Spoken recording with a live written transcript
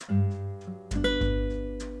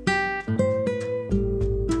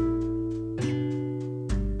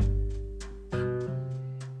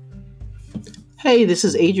Hey, this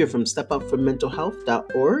is Adria from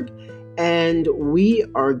stepupformentalhealth.org, and we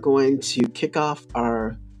are going to kick off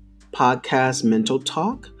our podcast, Mental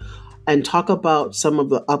Talk, and talk about some of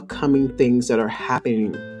the upcoming things that are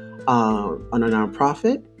happening on a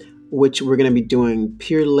nonprofit, which we're going to be doing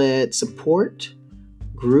peer led support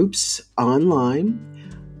groups online,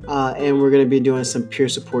 and we're going to be doing some peer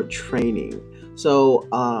support training. So,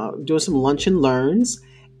 doing some lunch and learns,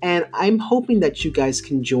 and I'm hoping that you guys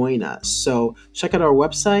can join us. So, check out our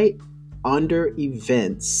website under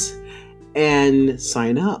events and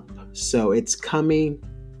sign up. So, it's coming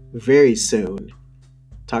very soon.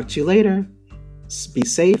 Talk to you later. Be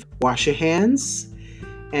safe, wash your hands,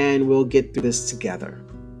 and we'll get through this together.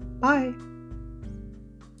 Bye.